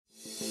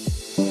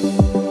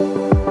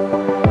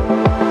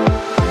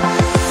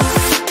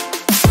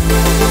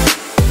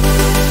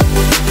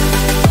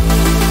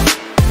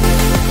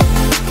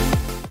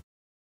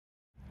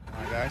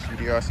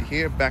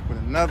here, back with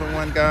another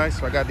one, guys.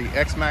 So I got the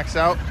X-Maxx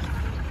out.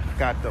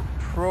 Got the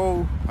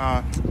Pro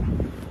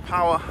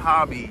Power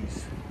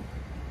Hobbies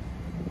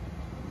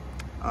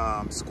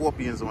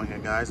Scorpions on here,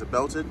 guys. They're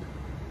belted.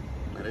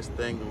 Man, this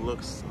thing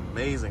looks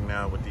amazing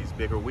now with these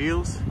bigger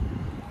wheels.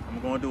 I'm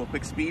going to do a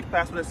quick speed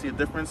pass with it, see the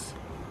difference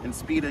in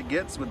speed it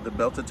gets with the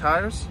belted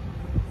tires.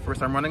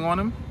 First time running on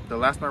them. The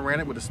last time I ran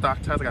it with the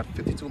stock tires, I got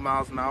 52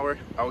 miles an hour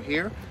out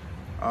here.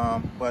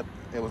 But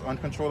it was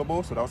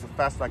uncontrollable, so that was the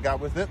fastest I got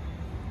with it,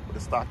 with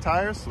the stock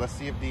tires. So let's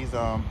see if these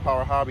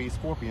Power Hobby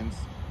Scorpions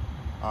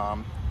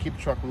keep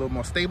the truck a little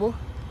more stable.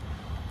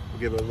 We'll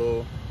give it a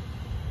little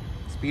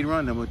speed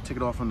run, then we'll take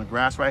it off on the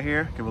grass right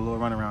here. Give it a little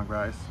run around,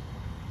 guys.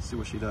 See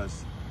what she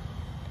does.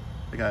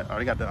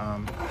 Already got the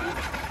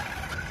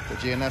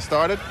GNS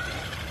started.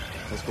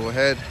 Let's go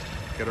ahead,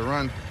 get a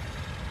run.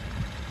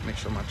 Make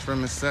sure my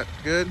trim is set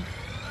good.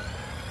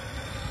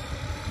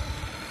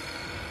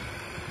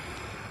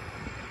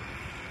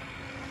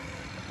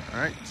 All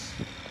right.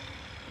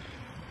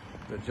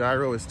 The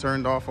gyro is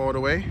turned off all the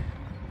way.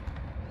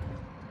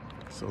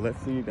 So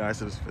let's see,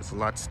 guys, it's a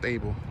lot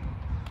stable,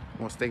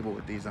 more stable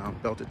with these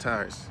belted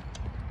tires.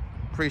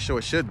 Pretty sure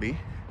it should be.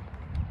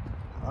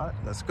 All right,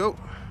 let's go.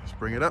 Let's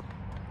bring it up.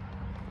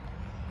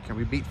 Can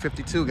we beat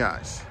 52,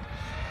 guys?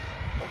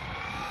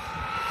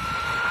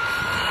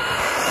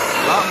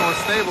 A lot more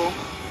stable.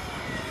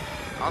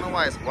 I don't know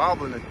why it's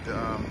wobbling.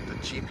 The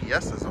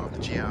GPS is off.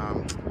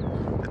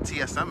 The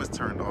TSM is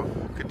turned off.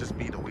 Could just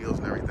be the wheels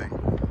and everything.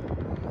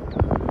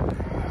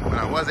 But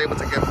I was able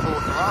to get full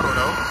throttle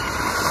though.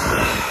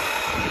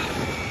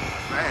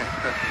 Man,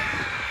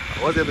 I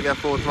was able to get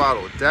full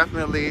throttle.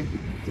 Definitely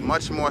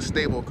much more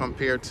stable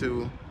compared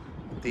to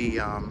the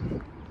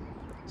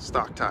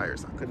stock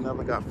tires. I could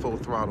never got full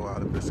throttle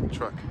out of this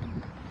truck.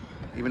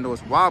 Even though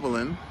it's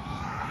wobbling,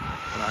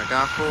 but I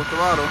got full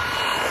throttle.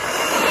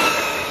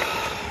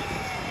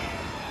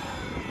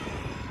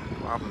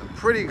 Wobbling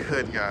pretty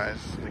good, guys.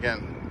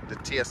 Again, the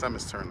TSM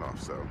is turned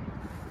off, so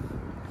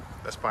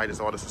that's probably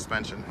just all the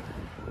suspension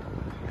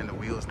and the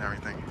wheels and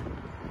everything.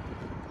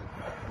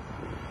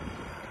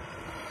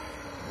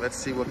 Let's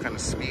see what kind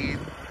of speed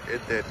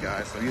it did,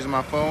 guys. So I'm using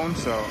my phone,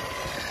 so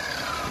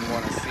you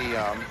want to see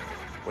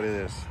what it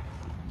is.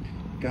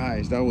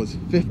 Guys, that was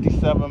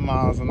 57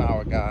 miles an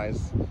hour,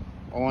 guys,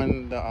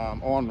 on the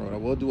on-road. I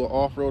will do an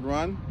off-road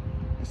run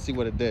and see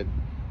what it did.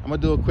 I'm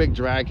gonna do a quick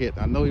drag hit.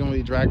 I know you don't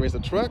really drag race a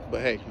truck,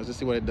 but hey, let's just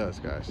see what it does,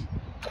 guys.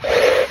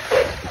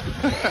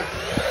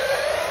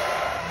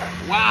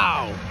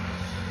 Wow!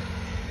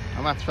 I'm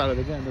gonna have to try that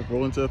again. Just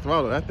roll into the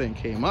throttle. That thing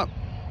came up.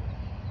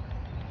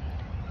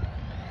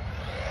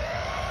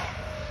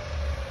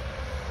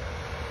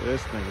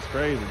 This thing is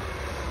crazy.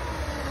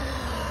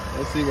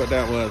 Let's see what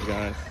that was,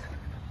 guys.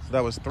 So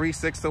that was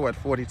 360 at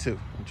 42.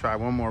 We'll try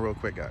one more real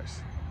quick,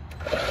 guys.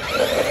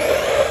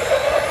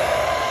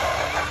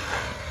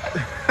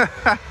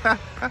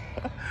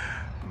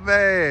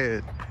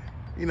 Man,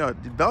 you know,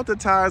 belted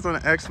tires on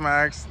the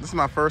X-Maxx. This is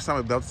my first time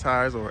with belted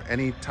tires or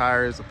any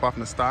tires apart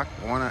from the stock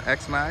on an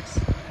X-Maxx.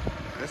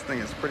 This thing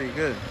is pretty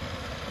good.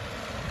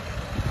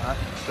 All right,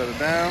 shut it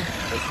down.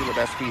 Let's see what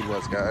that speed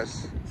was,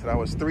 guys. So that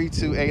was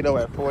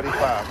 3280 at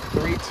 45.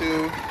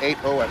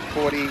 3280 at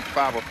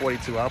 45 or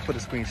 42. I'll put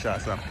the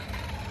screenshots up.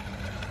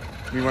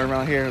 We run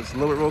around here just a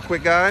little bit real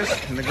quick, guys,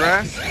 in the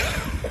grass. How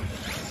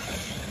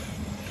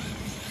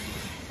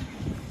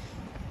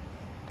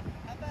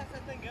fast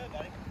that thing go,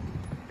 buddy?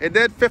 It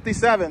did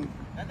 57.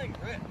 That thing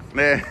rips.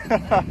 Yeah.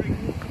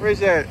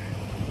 Appreciate it.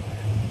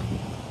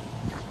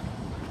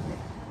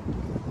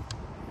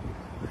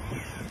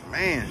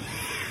 Man.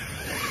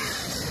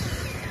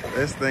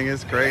 This thing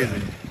is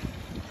crazy.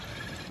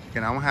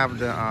 Again, I don't have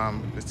the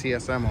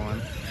TSM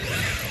on.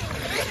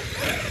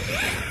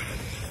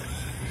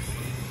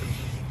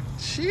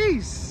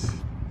 Jeez.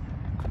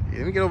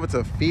 Let me get over to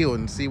a field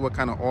and see what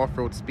kind of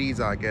off-road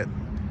speeds I get.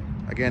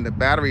 Again, the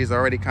battery is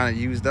already kind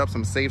of used up, so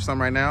I'm gonna save some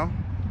right now.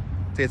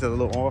 Take it to a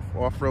little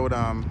off-road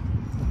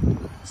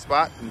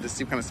spot and just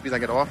see what kind of speeds I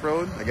get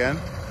off-road. Again,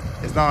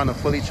 it's not on a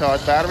fully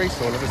charged battery,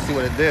 so let's just see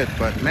what it did.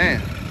 But man,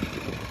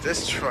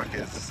 this truck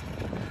is,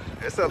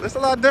 it's a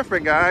lot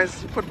different,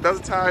 guys. You put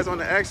belted tires on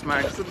the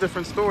X-Maxx, it's a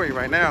different story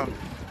right now.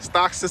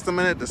 Stock system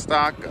in it, the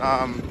stock,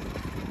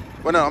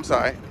 well, no, I'm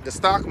sorry. The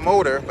stock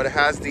motor, but it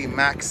has the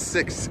Max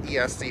 6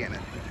 ESC in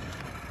it.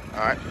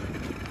 All right.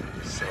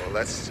 So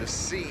let's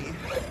just see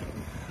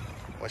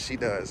what she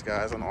does,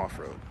 guys, on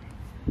off-road.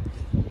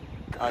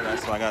 All right,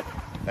 guys, so I got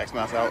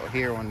X-Maxx out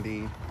here on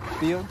the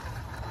field.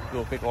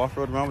 Do a quick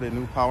off-road run with the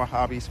new Power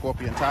Hobby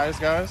Scorpion tires,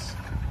 guys.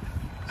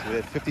 So we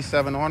had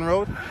 57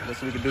 on-road. Let's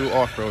see what we can do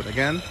off-road.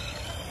 Again,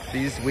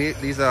 these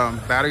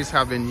batteries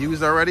have been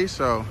used already,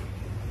 so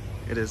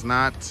it is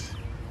not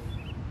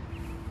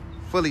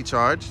fully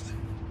charged.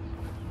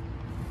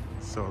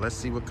 So let's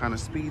see what kind of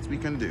speeds we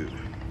can do.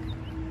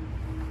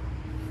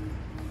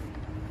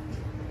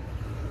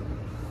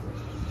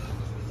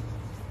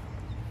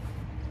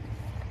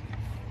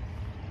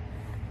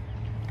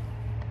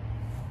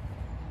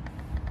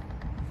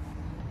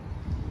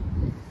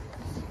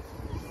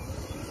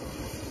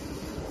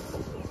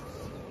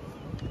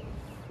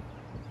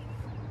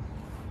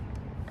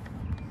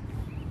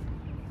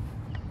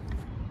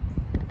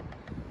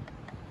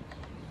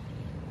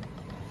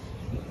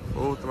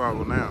 full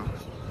throttle now.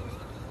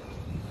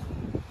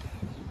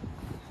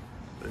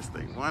 This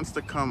thing wants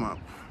to come up.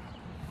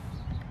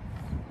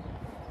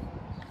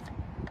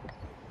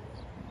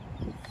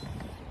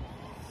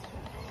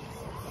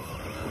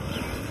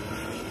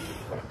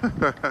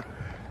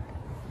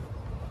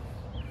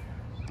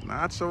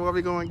 Not sure what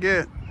we're gonna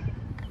get.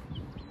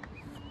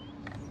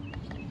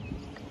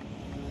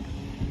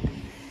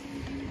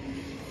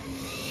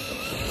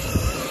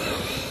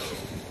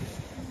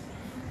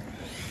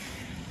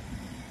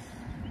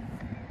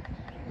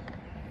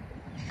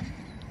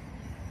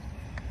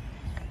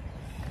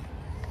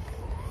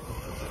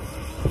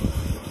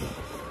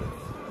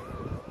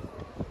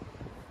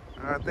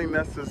 I think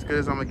that's as good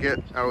as I'm gonna get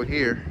out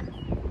here.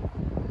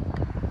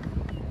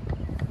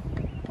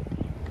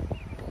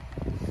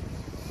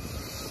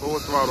 Full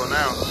throttle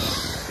now.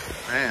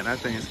 Man, that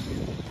thing is,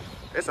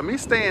 it's me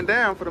staying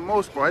down for the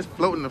most part. It's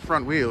floating the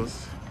front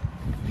wheels.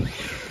 Let's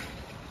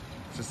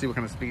just see what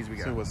kind of speeds we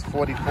got. So it was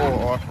 44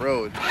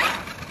 off-road.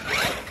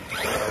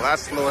 A lot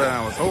slower than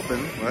I was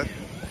hoping, but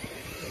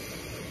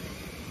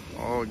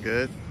all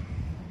good.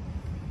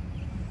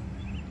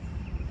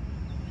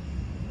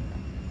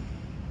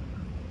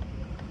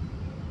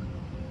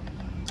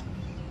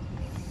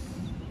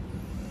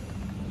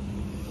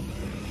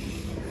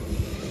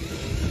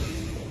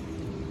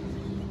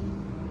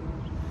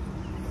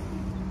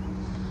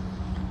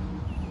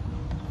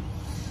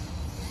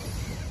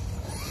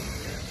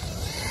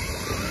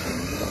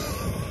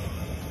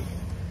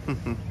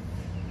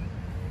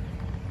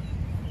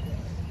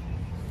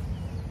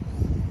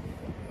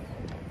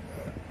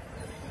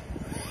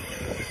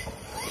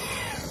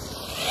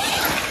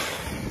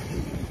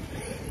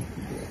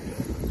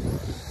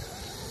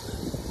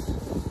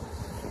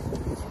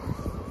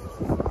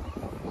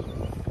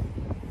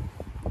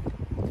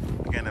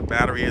 Again, the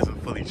battery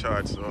isn't fully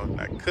charged, so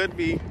that could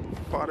be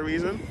part of the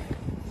reason.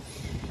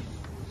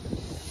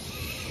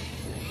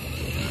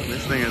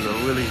 This thing is a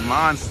really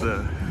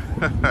monster.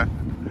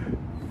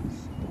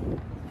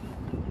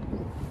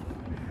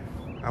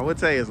 I would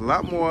say it's a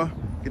lot more,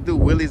 you can do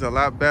wheelies a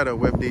lot better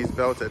with these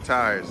belted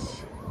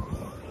tires.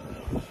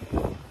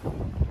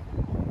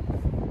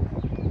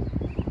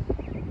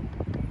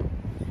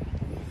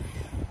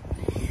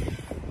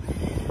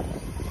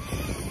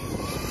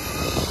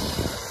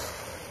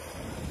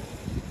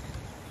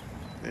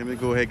 Let me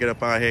go ahead and get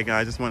up out here,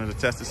 guys. Just wanted to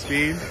test the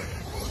speed.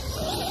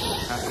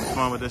 Have some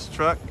fun with this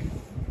truck.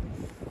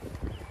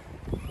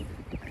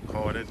 And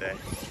call it a day.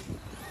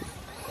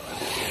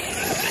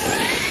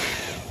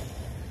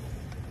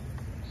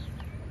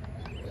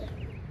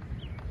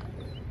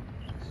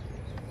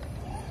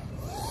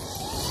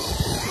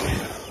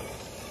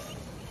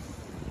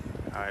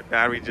 Alright,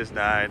 battery just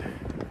died.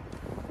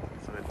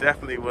 So it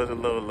definitely was a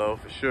little low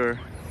for sure.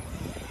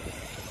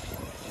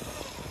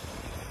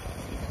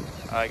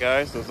 Alright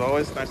guys, so as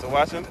always, thanks for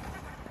watching.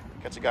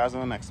 Catch you guys on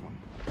the next one.